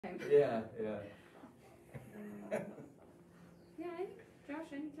Yeah, yeah. Yeah, I think,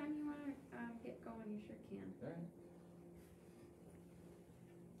 Josh, anytime you want to get going, you sure can. All right.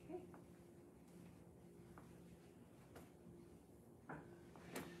 Okay.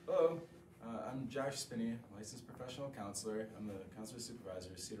 Hello, I'm Josh Spinney, licensed professional counselor. I'm the counselor supervisor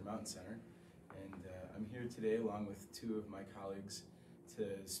at Cedar Mountain Center, and I'm here today along with two of my colleagues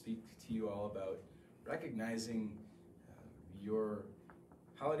to speak to you all about recognizing your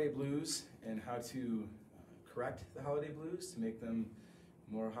holiday blues and how to correct the holiday blues to make them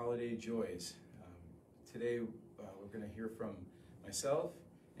more holiday joys. Today we're going to hear from myself,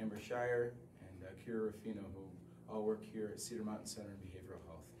 Amber Shire, and Kira Ruffino, who all work here at Cedar Mountain Center in Behavioral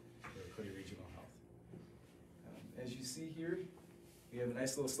Health, or Cody Regional Health. As you see here, we have a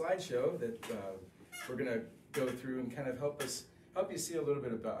nice little slideshow that we're going to go through and kind of help you see a little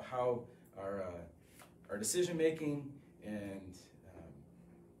bit about how our decision making and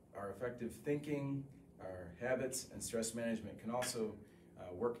our effective thinking, our habits, and stress management can also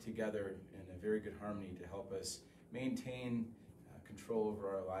work together in a very good harmony to help us maintain control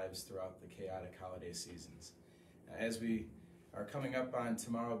over our lives throughout the chaotic holiday seasons. As we are coming up on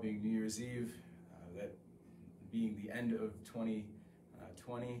tomorrow being New Year's Eve, that being the end of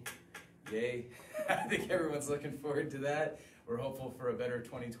 2020, yay. I think everyone's looking forward to that. We're hopeful for a better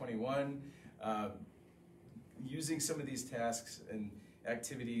 2021. Using some of these tasks and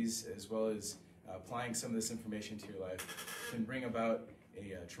activities, as well as applying some of this information to your life, can bring about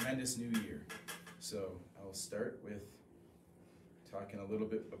a tremendous new year. So I'll start with talking a little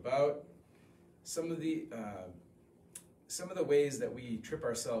bit about some of the ways that we trip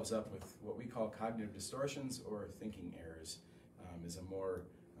ourselves up with what we call cognitive distortions, or thinking errors is a more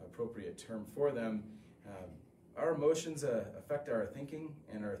appropriate term for them. Our emotions affect our thinking,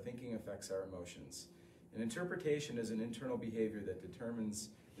 and our thinking affects our emotions. An interpretation is an internal behavior that determines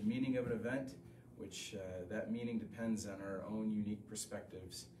the meaning of an event, which that meaning depends on our own unique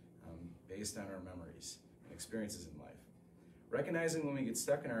perspectives based on our memories and experiences in life. Recognizing when we get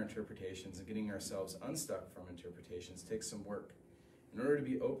stuck in our interpretations and getting ourselves unstuck from interpretations takes some work. In order to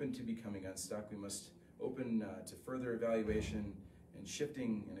be open to becoming unstuck, we must open to further evaluation and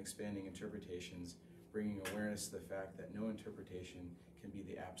shifting and expanding interpretations, bringing awareness to the fact that no interpretation can be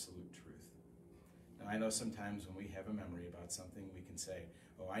the absolute truth. Now, I know sometimes when we have a memory about something, we can say,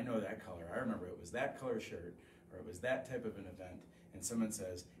 oh, I know that color. I remember it was that color shirt, or it was that type of an event. And someone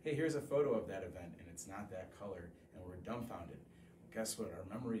says, hey, here's a photo of that event, and it's not that color, and we're dumbfounded. Well, guess what? Our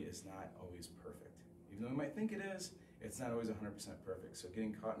memory is not always perfect. Even though we might think it is, it's not always 100% perfect. So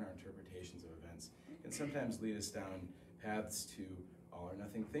getting caught in our interpretations of events can sometimes lead us down paths to all or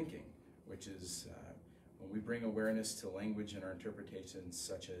nothing thinking, which is when we bring awareness to language in our interpretations,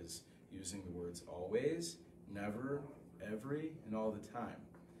 such as using the words always, never, every, and all the time.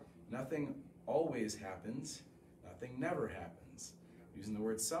 Nothing always happens, nothing never happens. Using the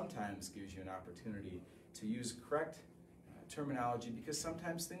word sometimes gives you an opportunity to use correct terminology, because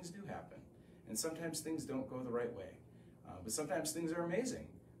sometimes things do happen, and sometimes things don't go the right way. But sometimes things are amazing,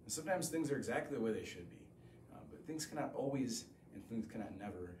 and sometimes things are exactly the way they should be. But things cannot always and things cannot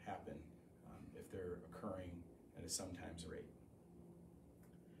never happen if they're occurring at a sometimes rate.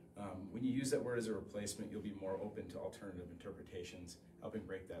 When you use that word as a replacement, you'll be more open to alternative interpretations, helping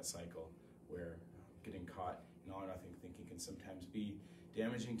break that cycle where getting caught in all or nothing thinking can sometimes be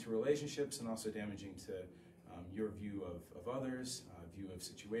damaging to relationships, and also damaging to your view of others, view of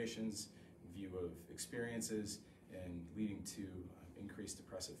situations, view of experiences, and leading to increased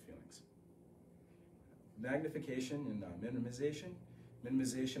depressive feelings. Magnification and minimization.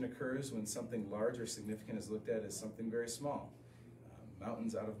 Minimization occurs when something large or significant is looked at as something very small.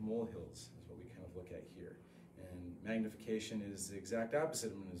 Mountains out of molehills is what we kind of look at here. And magnification is the exact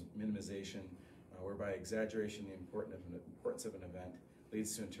opposite of minimization, whereby exaggeration the importance of an event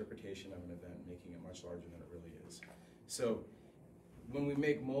leads to interpretation of an event, making it much larger than it really is. So when we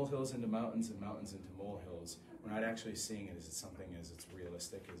make molehills into mountains and mountains into molehills, we're not actually seeing it as something as it's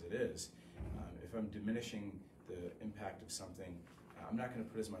realistic as it is. If I'm diminishing the impact of something, I'm not going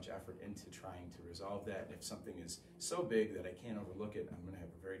to put as much effort into trying to resolve that. And if something is so big that I can't overlook it, I'm going to have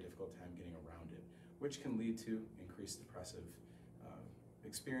a very difficult time getting around it, which can lead to increased depressive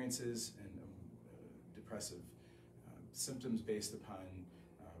experiences and depressive symptoms based upon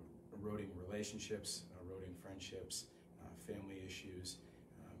eroding relationships, eroding friendships, family issues.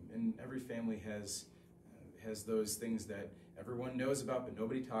 And every family has those things that everyone knows about but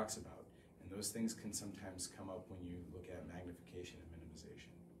nobody talks about. And those things can sometimes come up when you look at magnification and minimization.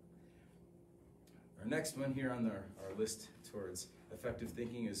 Our next one here on our list towards effective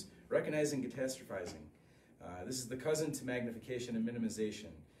thinking is recognizing catastrophizing. This is the cousin to magnification and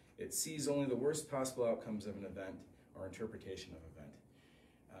minimization. It sees only the worst possible outcomes of an event or interpretation of an event.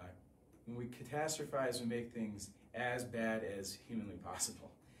 When we catastrophize, we make things as bad as humanly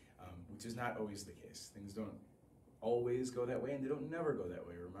possible, which is not always the case. Things don't always go that way, and they don't never go that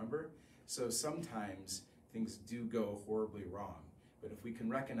way, remember? So sometimes things do go horribly wrong, but if we can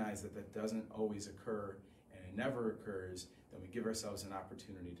recognize that that doesn't always occur and it never occurs, then we give ourselves an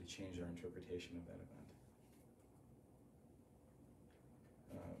opportunity to change our interpretation of that event.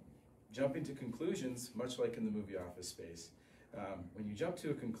 Jumping to conclusions, much like in the movie Office Space. When you jump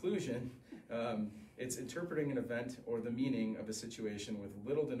to a conclusion, it's interpreting an event or the meaning of a situation with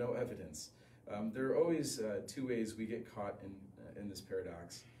little to no evidence. There are always two ways we get caught in this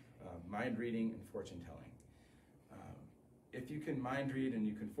paradox, mind reading and fortune telling. If you can mind read and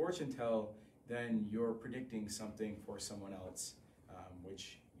you can fortune tell, then you're predicting something for someone else,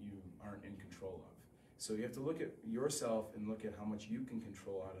 which you aren't in control of. So you have to look at yourself and look at how much you can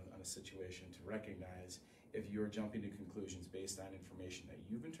control on a situation to recognize if you're jumping to conclusions based on information that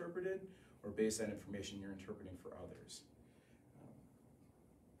you've interpreted or based on information you're interpreting for others.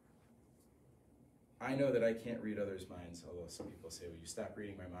 I know that I can't read others' minds, although some people say, well, you stop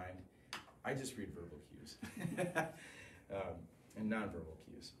reading my mind. I just read verbal cues and nonverbal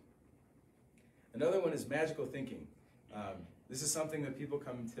cues. Another one is magical thinking. This is something that people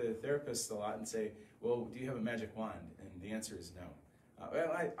come to therapists a lot and say, well, do you have a magic wand? And the answer is no.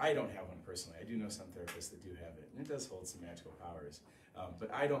 Well, I don't have one personally. I do know some therapists that do have it, and it does hold some magical powers.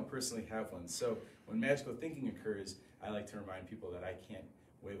 But I don't personally have one. So when magical thinking occurs, I like to remind people that I can't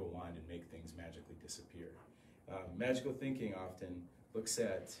wave a wand and make things magically disappear. Magical thinking often looks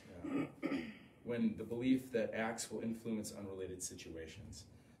at when the belief that acts will influence unrelated situations.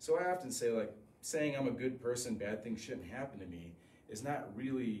 So I often say, like, saying I'm a good person, bad things shouldn't happen to me is not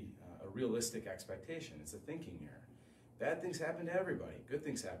really a realistic expectation. It's a thinking error. Bad things happen to everybody. Good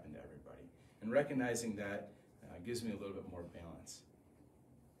things happen to everybody. And recognizing that gives me a little bit more balance.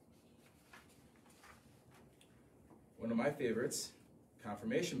 One of my favorites,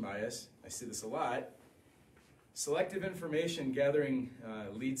 confirmation bias. I see this a lot. Selective information gathering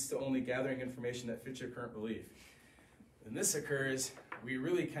leads to only gathering information that fits your current belief. When this occurs, we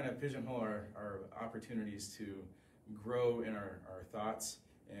really kind of pigeonhole our opportunities to grow in our thoughts,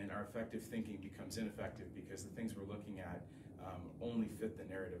 and our effective thinking becomes ineffective because the things we're looking at only fit the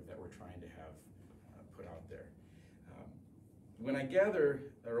narrative that we're trying to have put out there. When I gather,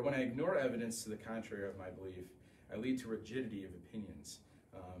 or when I ignore evidence to the contrary of my belief, I lead to rigidity of opinions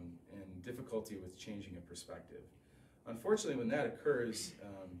and difficulty with changing a perspective. Unfortunately, when that occurs,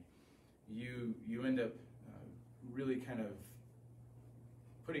 you end up really kind of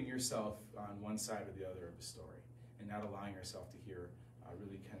putting yourself on one side or the other of a story and not allowing yourself to hear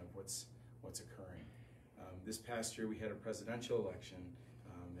really kind of what's occurring. This past year we had a presidential election,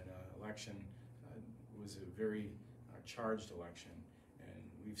 and an election was a very charged election, and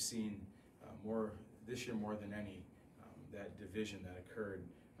we've seen this year more than any that division that occurred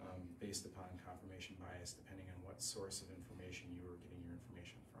based upon confirmation bias, depending on what source of information you were getting your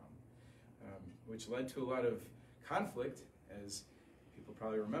information from, which led to a lot of conflict. As people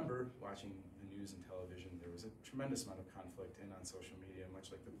probably remember watching the news and television, there was a tremendous amount of conflict on social media,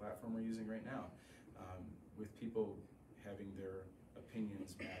 much like the platform we're using right now, with people having their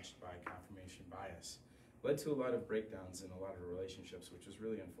opinions matched by confirmation bias. Led to a lot of breakdowns in a lot of relationships, which was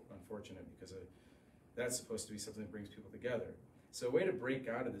really unfortunate because that's supposed to be something that brings people together. So a way to break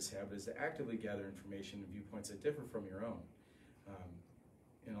out of this habit is to actively gather information and viewpoints that differ from your own,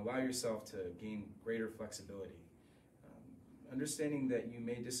 and allow yourself to gain greater flexibility. Understanding that you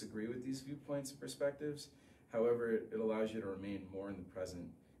may disagree with these viewpoints and perspectives, however, it allows you to remain more in the present,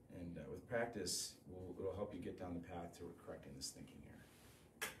 and with practice, it'll help you get down the path to correcting this thinking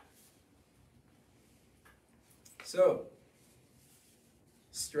error. So,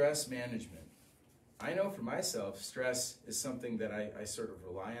 stress management. I know for myself, stress is something that I sort of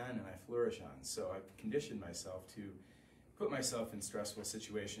rely on and I flourish on. So I've conditioned myself to put myself in stressful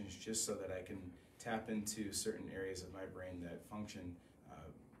situations just so that I can tap into certain areas of my brain that function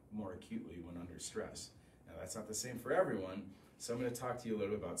more acutely when under stress. Now that's not the same for everyone, so I'm going to talk to you a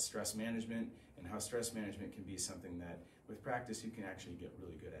little bit about stress management and how stress management can be something that with practice you can actually get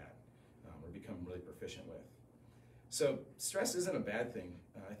really good at or become really proficient with. So stress isn't a bad thing.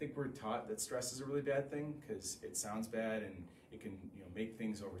 I think we're taught that stress is a really bad thing because it sounds bad and it can make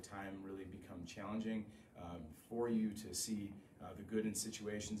things over time really become challenging for you to see the good in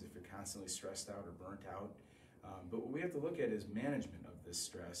situations if you're constantly stressed out or burnt out. But what we have to look at is management of this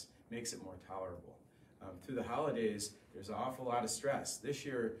stress makes it more tolerable. Through the holidays, there's an awful lot of stress. This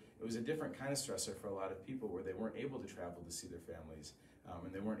year, it was a different kind of stressor for a lot of people where they weren't able to travel to see their families.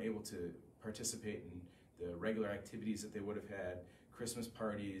 and they weren't able to participate in the regular activities that they would have had, Christmas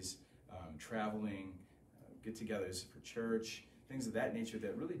parties, traveling, get-togethers for church, things of that nature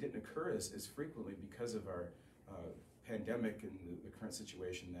that really didn't occur as frequently because of our pandemic and the current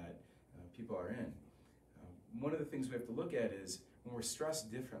situation that people are in. One of the things we have to look at is when we're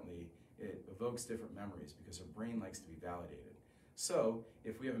stressed differently, it evokes different memories because our brain likes to be validated. So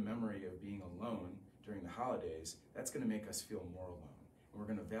if we have a memory of being alone during the holidays, that's going to make us feel more alone. And we're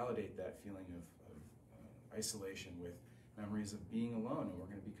going to validate that feeling of isolation with memories of being alone, and we're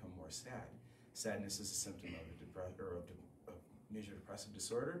going to become more sad. Sadness is a symptom of major depressive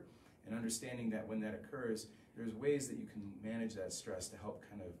disorder, and understanding that when that occurs, there's ways that you can manage that stress to help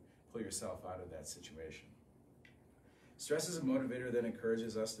kind of pull yourself out of that situation. Stress is a motivator that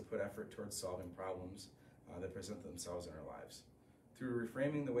encourages us to put effort towards solving problems that present themselves in our lives. Through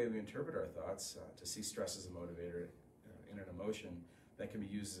reframing the way we interpret our thoughts, to see stress as a motivator in an emotion that can be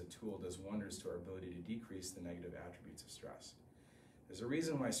used as a tool does wonders to our ability to decrease the negative attributes of stress. There's a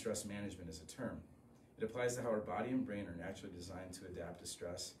reason why stress management is a term. It applies to how our body and brain are naturally designed to adapt to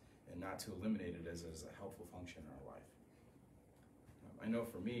stress and not to eliminate it as a helpful function in our life. I know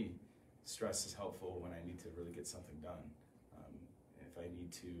for me, stress is helpful when I need to really get something done. If I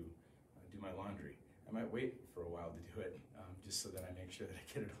need to do my laundry, I might wait for a while to do it just so that I make sure that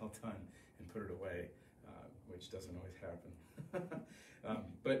I get it all done and put it away, which doesn't always happen.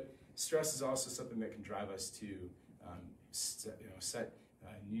 But stress is also something that can drive us to set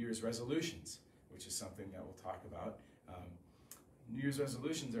New Year's resolutions, which is something that we'll talk about. New Year's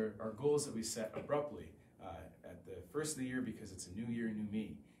resolutions are goals that we set abruptly at the first of the year because it's a new year, new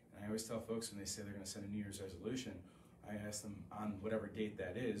me. And I always tell folks when they say they're going to set a New Year's resolution, I ask them on whatever date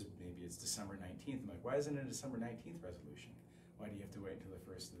that is, maybe it's December 19th, I'm like, why isn't it a December 19th resolution? Why do you have to wait until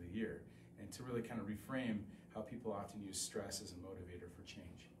the first of the year? And to really kind of reframe how people often use stress as a motivator for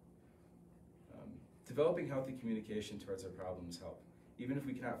change. Developing healthy communication towards our problems help, even if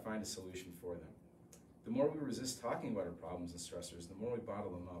we cannot find a solution for them. The more we resist talking about our problems and stressors, the more we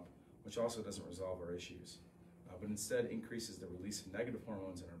bottle them up, which also doesn't resolve our issues, but instead increases the release of negative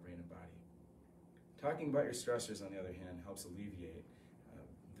hormones in our brain and body. Talking about your stressors, on the other hand, helps alleviate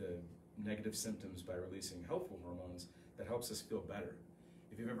the negative symptoms by releasing helpful hormones that helps us feel better.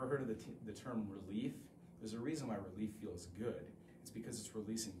 If you've ever heard of the term relief, there's a reason why relief feels good. It's because it's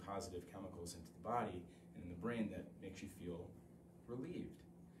releasing positive chemicals into the body and in the brain that makes you feel relieved.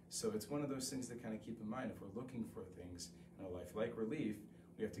 So it's one of those things to kind of keep in mind. If we're looking for things in our life like relief,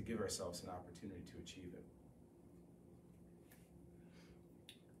 we have to give ourselves an opportunity to achieve it.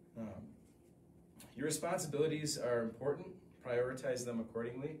 Your responsibilities are important. Prioritize them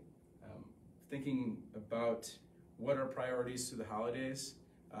accordingly. Thinking about what are priorities through the holidays.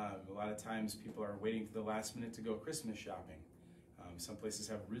 A lot of times people are waiting to the last minute to go Christmas shopping. Some places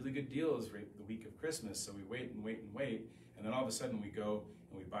have really good deals right the week of Christmas, so we wait and wait and wait, and then all of a sudden we go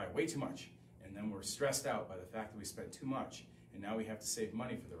and we buy way too much, and then we're stressed out by the fact that we spent too much, and now we have to save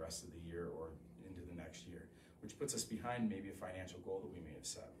money for the rest of the year or into the next year, which puts us behind maybe a financial goal that we may have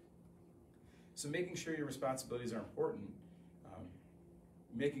set. So making sure your responsibilities are important,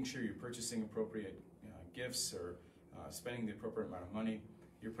 making sure you're purchasing appropriate gifts or spending the appropriate amount of money,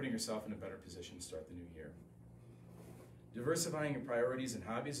 you're putting yourself in a better position to start the new year. Diversifying your priorities and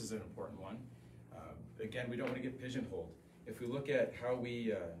hobbies is an important one. Again, we don't want to get pigeonholed. If we look at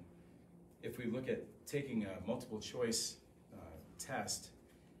taking a multiple choice test,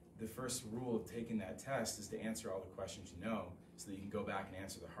 the first rule of taking that test is to answer all the questions you know so that you can go back and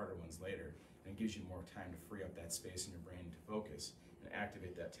answer the harder ones later. And it gives you more time to free up that space in your brain to focus and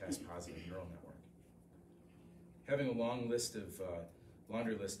activate that test positive neural network. Having a long list of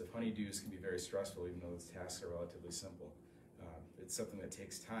laundry list of honeydews can be very stressful, even though the tasks are relatively simple. It's something that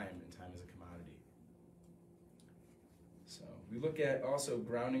takes time, and time is a commodity. So we look at also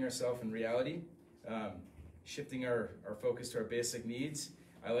grounding ourselves in reality, shifting our focus to our basic needs.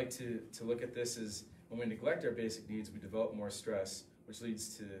 I like to look at this as when we neglect our basic needs, we develop more stress, which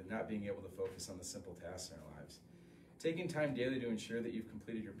leads to not being able to focus on the simple tasks in our lives. Taking time daily to ensure that you've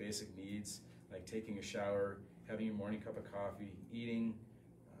completed your basic needs, like taking a shower, having your morning cup of coffee, eating,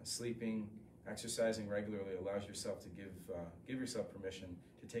 sleeping, exercising regularly allows yourself to give yourself permission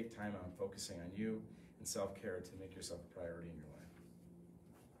to take time on focusing on you and self-care to make yourself a priority in your life.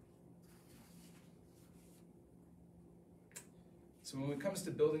 So when it comes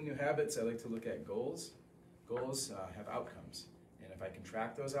to building new habits, I like to look at goals. Goals have outcomes, and if I can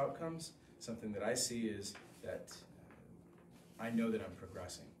track those outcomes, something that I see is that I know that I'm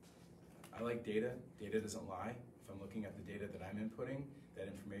progressing. I like data. Data doesn't lie. If I'm looking at the data that I'm inputting, that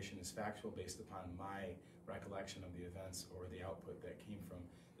information is factual based upon my recollection of the events or the output that came from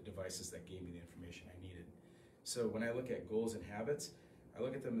the devices that gave me the information I needed. So when I look at goals and habits, I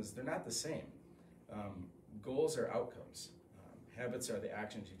look at them as they're not the same. Goals are outcomes. Habits are the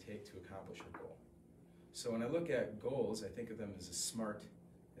actions you take to accomplish your goal. So when I look at goals, I think of them as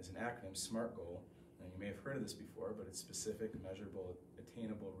as an acronym, SMART goal. And you may have heard of this before, but it's specific, measurable,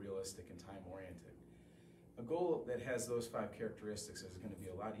 attainable, realistic, and time-oriented. A goal that has those 5 characteristics is going to be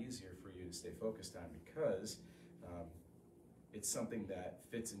a lot easier for you to stay focused on because it's something that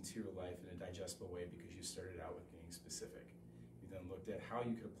fits into your life in a digestible way because you started out with being specific. You then looked at how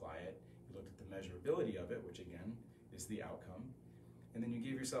you could apply it. You looked at the measurability of it, which again is the outcome. And then you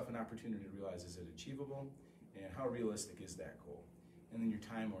gave yourself an opportunity to realize, is it achievable? And how realistic is that goal? And then you're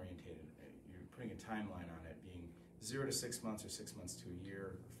time orientated. You're putting a timeline on it, being 0 to 6 months or 6 months to a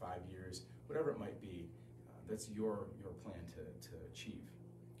year or 5 years, whatever it might be. That's your plan to achieve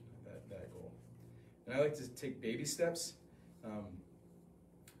that goal. And I like to take baby steps.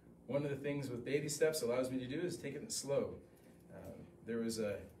 One of the things with baby steps allows me to do is take it slow. There was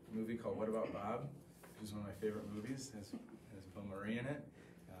a movie called What About Bob, which is one of my favorite movies. It has Bill Murray in it.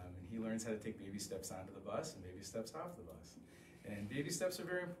 And he learns how to take baby steps onto the bus and baby steps off the bus. And baby steps are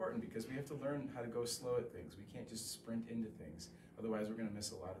very important because we have to learn how to go slow at things. We can't just sprint into things. Otherwise, we're going to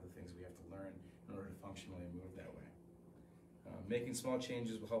miss a lot of the things we have to learn in order to functionally move that way. Making small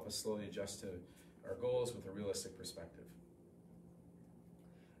changes will help us slowly adjust to our goals with a realistic perspective.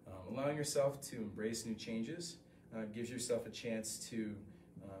 Allowing yourself to embrace new changes gives yourself a chance to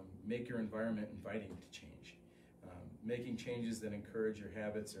make your environment inviting to change. Making changes that encourage your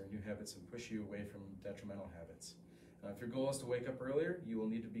habits or new habits and push you away from detrimental habits. If your goal is to wake up earlier, you will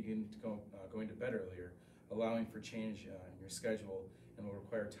need to begin going to bed earlier, allowing for change in your schedule and will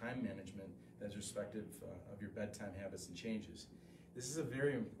require time management that is respective of your bedtime habits and changes. This is a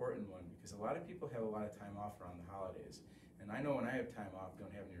very important one because a lot of people have a lot of time off around the holidays. And I know when I have time off,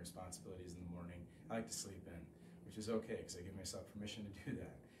 don't have any responsibilities in the morning, I like to sleep in, which is okay because I give myself permission to do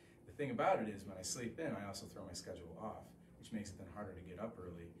that. The thing about it is when I sleep in, I also throw my schedule off, which makes it then harder to get up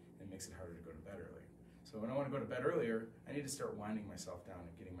early and makes it harder to go to bed early. So when I want to go to bed earlier, I need to start winding myself down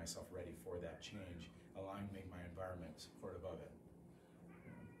and getting myself ready for that change, allowing me to make my environment supportive of it.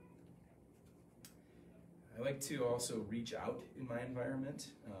 I like to also reach out in my environment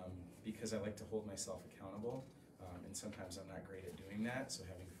because I like to hold myself accountable. And sometimes I'm not great at doing that, so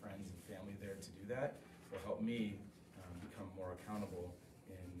having friends and family there to do that will help me become more accountable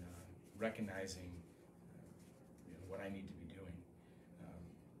in recognizing what I need to be doing.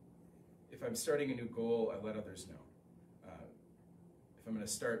 If I'm starting a new goal, I let others know. If I'm going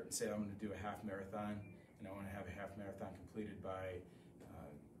to start and say I'm going to do a half marathon and I want to have a half marathon completed by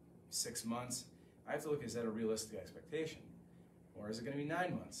 6 months, I have to look, is that a realistic expectation? Or is it going to be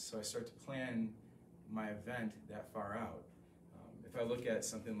 9 months? So I start to plan my event that far out. If I look at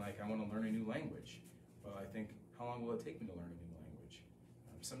something like I want to learn a new language, well, I think, how long will it take me to learn a new language?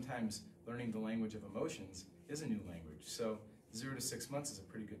 Sometimes learning the language of emotions is a new language. So 0 to 6 months is a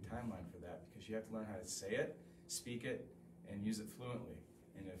pretty good timeline for that because you have to learn how to say it, speak it, and use it fluently.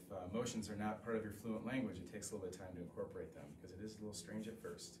 And if emotions are not part of your fluent language, it takes a little bit of time to incorporate them because it is a little strange at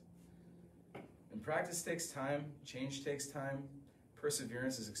first. And practice takes time, change takes time,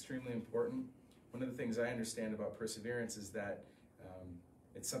 perseverance is extremely important. One of the things I understand about perseverance is that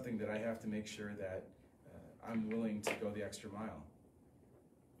it's something that I have to make sure that I'm willing to go the extra mile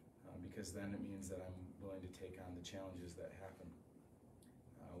because then it means that I'm willing to take on the challenges that happen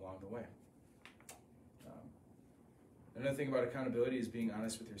along the way. Another thing about accountability is being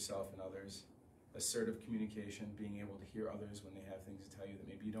honest with yourself and others, assertive communication, being able to hear others when they have things to tell you that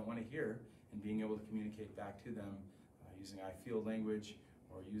maybe you don't want to hear, and being able to communicate back to them using I feel language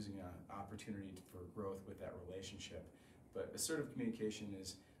or using an opportunity for growth with that relationship. But assertive communication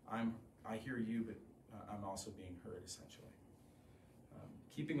is I hear you, but I'm also being heard, essentially.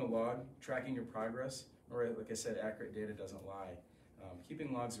 Keeping a log, tracking your progress, or like I said, accurate data doesn't lie.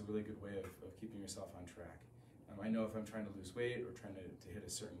 Keeping logs is a really good way of keeping yourself on track. I know if I'm trying to lose weight or trying to hit a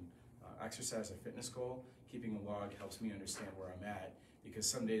certain exercise or fitness goal, keeping a log helps me understand where I'm at, because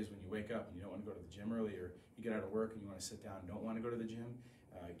some days when you wake up and you don't want to go to the gym early, or you get out of work and you want to sit down and don't want to go to the gym,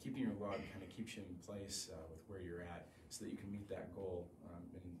 keeping your log kind of keeps you in place with where you're at so that you can meet that goal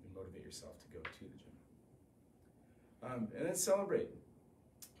and motivate yourself to go to the gym. And then celebrate.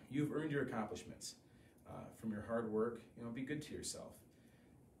 You've earned your accomplishments from your hard work. Be good to yourself.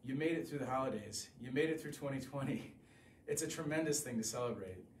 You made it through the holidays. You made it through 2020. It's a tremendous thing to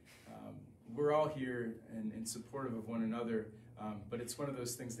celebrate. We're all here and supportive of one another, but it's one of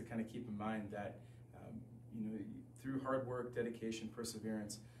those things to kind of keep in mind that through hard work, dedication,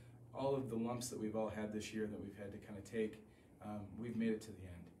 perseverance, all of the lumps that we've all had this year that we've had to kind of take, we've made it to the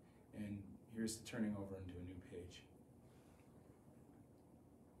end. And here's the turning over into a new page.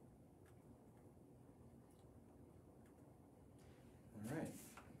 All right.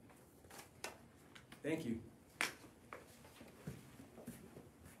 Thank you.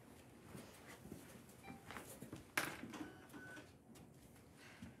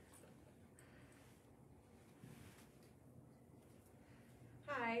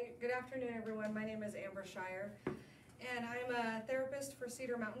 Hi, good afternoon everyone. My name is Amber Shire and I'm a therapist for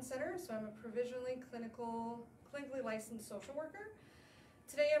Cedar Mountain Center, so I'm a provisionally clinically licensed social worker.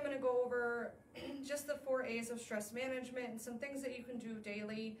 Today I'm going to go over just the 4 A's of stress management and some things that you can do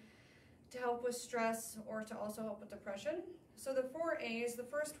daily to help with stress or to also help with depression. So the 4 A's, the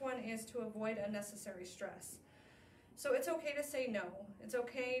first one is to avoid unnecessary stress. So it's okay to say no. It's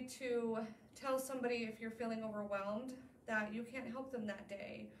okay to tell somebody if you're feeling overwhelmed that you can't help them that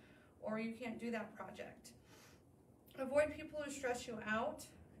day or you can't do that project. Avoid people who stress you out,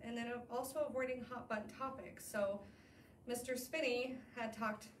 and then also avoiding hot button topics. So Mr. Spinney had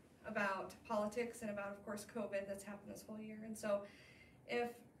talked about politics and about, of course, COVID that's happened this whole year. And so if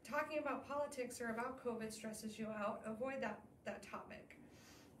talking about politics or about COVID stresses you out, avoid that topic.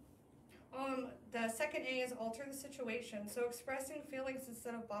 The second A is alter the situation. So expressing feelings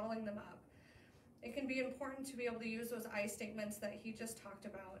instead of bottling them up. It can be important to be able to use those I statements that he just talked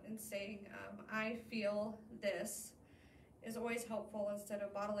about, and saying, I feel this is always helpful instead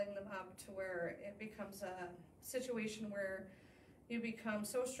of bottling them up to where it becomes a situation where you become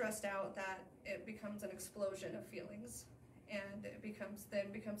so stressed out that it becomes an explosion of feelings and it becomes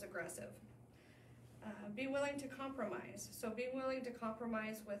aggressive. Be willing to compromise. So be willing to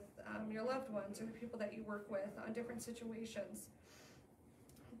compromise with your loved ones or the people that you work with on different situations.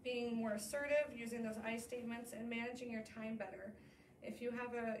 Being more assertive, using those I statements, and managing your time better. If you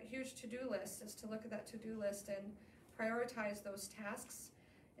have a huge to-do list, is to look at that to-do list and prioritize those tasks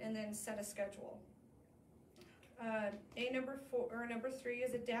and then set a schedule. Number 3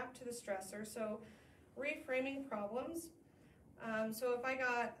 is adapt to the stressor. So reframing problems. So if I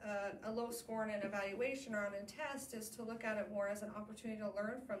got a low score in an evaluation or on a test, is to look at it more as an opportunity to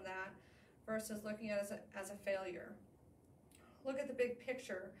learn from that versus looking at it as a failure. Look at the big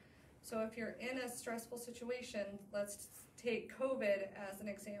picture. So if you're in a stressful situation, let's take COVID as an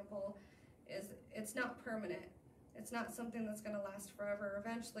example, it's not permanent. It's not something that's going to last forever.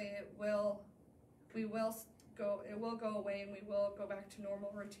 Eventually it will go away and we will go back to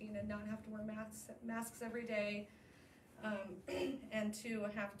normal routine and not have to wear masks every day, and to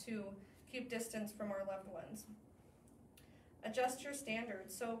have to keep distance from our loved ones. Adjust your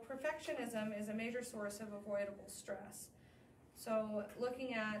standards. So perfectionism is a major source of avoidable stress. So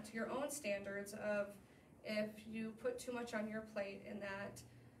looking at your own standards of if you put too much on your plate and that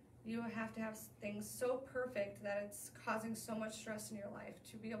you have to have things so perfect that it's causing so much stress in your life,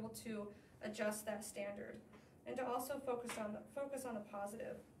 to be able to adjust that standard and to also focus on the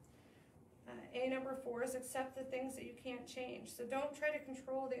positive. A number 4 is accept the things that you can't change. So don't try to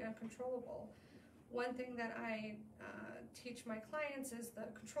control the uncontrollable. One thing that I teach my clients is the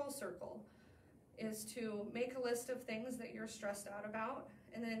control circle, is to make a list of things that you're stressed out about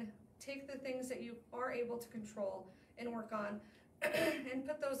and then take the things that you are able to control and work on and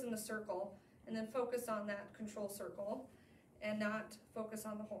put those in the circle, and then focus on that control circle and not focus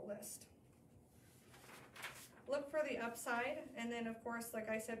on the whole list. Look for the upside, and then of course, like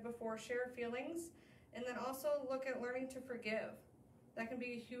I said before, share feelings, and then also look at learning to forgive. That can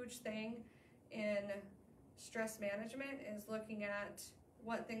be a huge thing in stress management, is looking at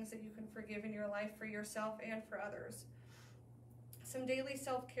what things that you can forgive in your life for yourself and for others. Some daily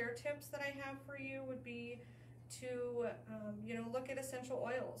self-care tips that I have for you would be to look at essential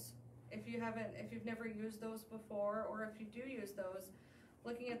oils. If you've never used those before, or if you do use those,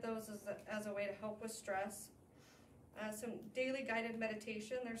 looking at those as a way to help with stress. Some daily guided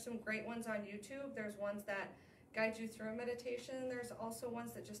meditation. There's some great ones on YouTube. There's ones that guide you through a meditation. There's also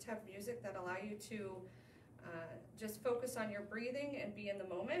ones that just have music that allow you to just focus on your breathing and be in the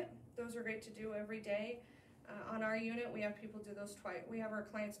moment. Those are great to do every day. On our unit, we have people do those twice. We have our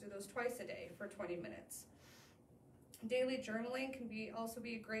clients do those twice a day for 20 minutes. Daily journaling can also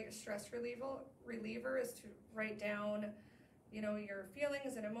be a great stress reliever, is to write down, your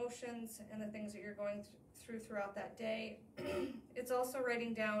feelings and emotions and the things that you're going through throughout that day. It's also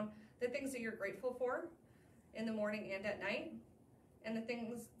writing down the things that you're grateful for in the morning and at night, and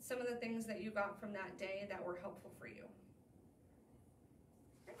some of the things that you got from that day that were helpful for you.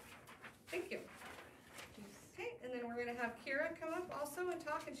 Thank you. Okay, and then we're going to have Kira come up also and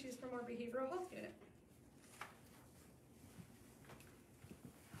talk, and she's from our behavioral health unit.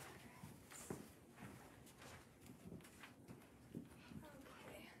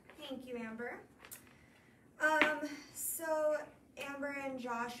 Thank you, Amber. So Amber and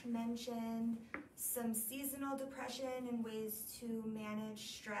Josh mentioned some seasonal depression and ways to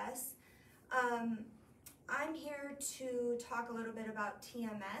manage stress. I'm here to talk a little bit about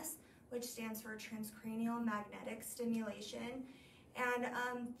TMS, which stands for transcranial magnetic stimulation. And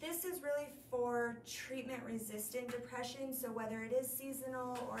this is really for treatment-resistant depression, so whether it is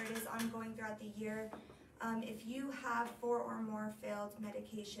seasonal or it is ongoing throughout the year, if you have 4 or more failed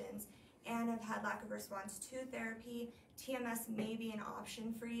medications and have had lack of response to therapy, TMS may be an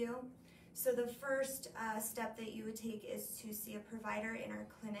option for you. So the first step that you would take is to see a provider in our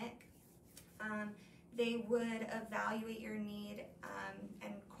clinic. They would evaluate your need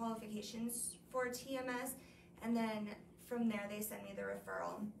and qualifications for TMS, and then from there they send me the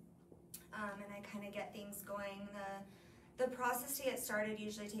referral, and I kind of get things going. The process to get started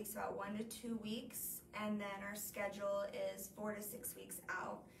usually takes about 1 to 2 weeks, and then our schedule is 4 to 6 weeks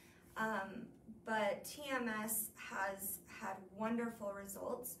out. But TMS has had wonderful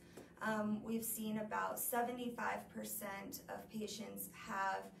results. We've seen about 75% of patients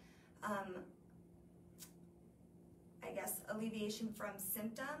have alleviation from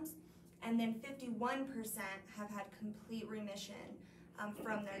symptoms, and then 51% have had complete remission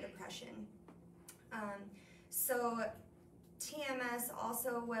from their depression. So TMS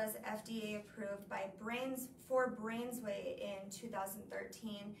also was FDA approved for BrainsWay in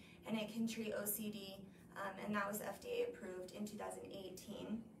 2013, and it can treat OCD, and that was FDA approved in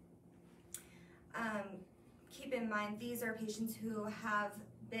 2018. Keep in mind, these are patients who have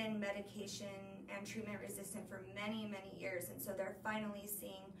been medication and treatment resistant for many, many years, and so they're finally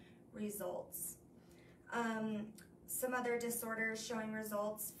seeing results. Some other disorders showing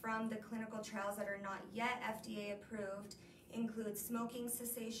results from the clinical trials that are not yet FDA approved include smoking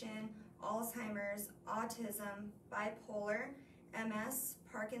cessation, Alzheimer's, autism, bipolar, MS,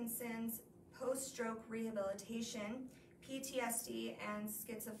 Parkinson's, post-stroke rehabilitation, PTSD, and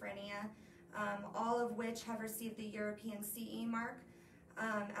schizophrenia, all of which have received the European CE mark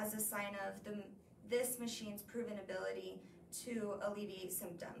as a sign of this machine's proven ability to alleviate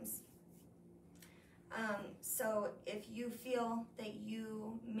symptoms. So if you feel that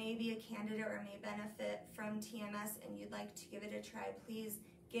you may be a candidate or may benefit from TMS and you'd like to give it a try, please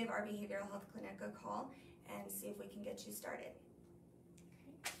give our behavioral health clinic a call and see if we can get you started.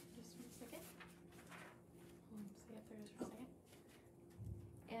 Okay, just 1 second. Stay up there just for a second.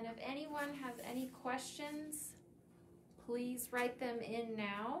 And if anyone has any questions, please write them in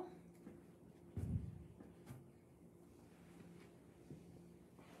now.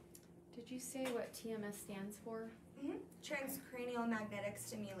 Did you say what TMS stands for? Transcranial magnetic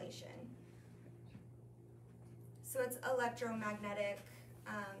stimulation. So it's electromagnetic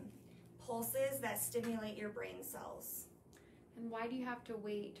pulses that stimulate your brain cells. And why do you have to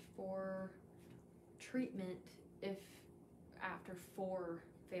wait for treatment if after 4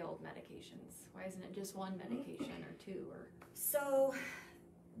 failed medications? Why isn't it just 1 medication or 2 or? So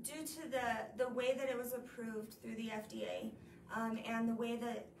due to the way that it was approved through the FDA, and the way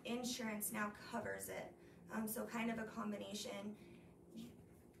that insurance now covers it, so kind of a combination,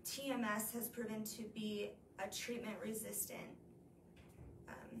 TMS has proven to be a treatment-resistant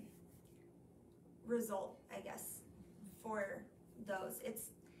result, I guess, for those.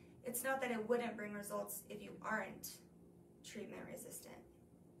 It's not that it wouldn't bring results if you aren't treatment-resistant,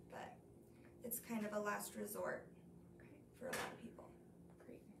 but it's kind of a last resort for a lot of people.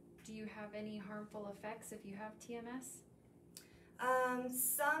 Great. Do you have any harmful effects if you have TMS?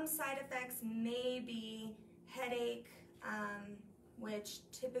 Some side effects may be headache, which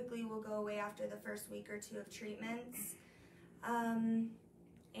typically will go away after the first week or 2 of treatments.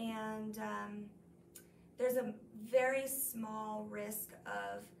 There's a very small risk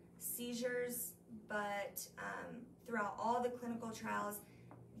of seizures, but throughout all the clinical trials,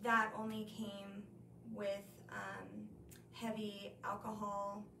 that only came with heavy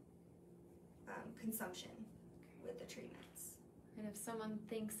alcohol consumption with the treatments. And if someone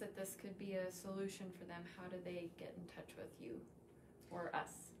thinks that this could be a solution for them, how do they get in touch with you or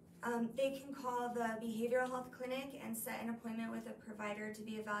us? They can call the behavioral health clinic and set an appointment with a provider to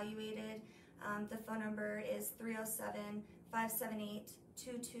be evaluated. The phone number is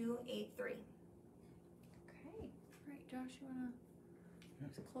 307-578-2283. Okay. All right, Josh, you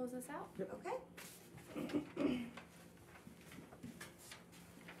want to close us out? Yep. Okay.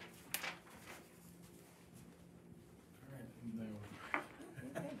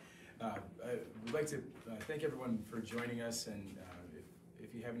 I would like to thank everyone for joining us, and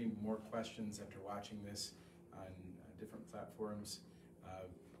if you have any more questions after watching this on different platforms,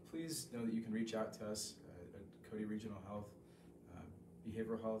 please know that you can reach out to us at Cody Regional Health.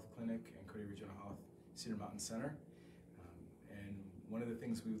 Behavioral Health Clinic and Cody Regional Health Cedar Mountain Center. And one of the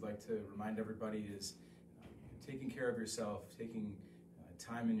things we would like to remind everybody is taking care of yourself, taking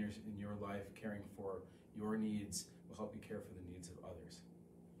time in your life, caring for your needs will help you care for the needs of others.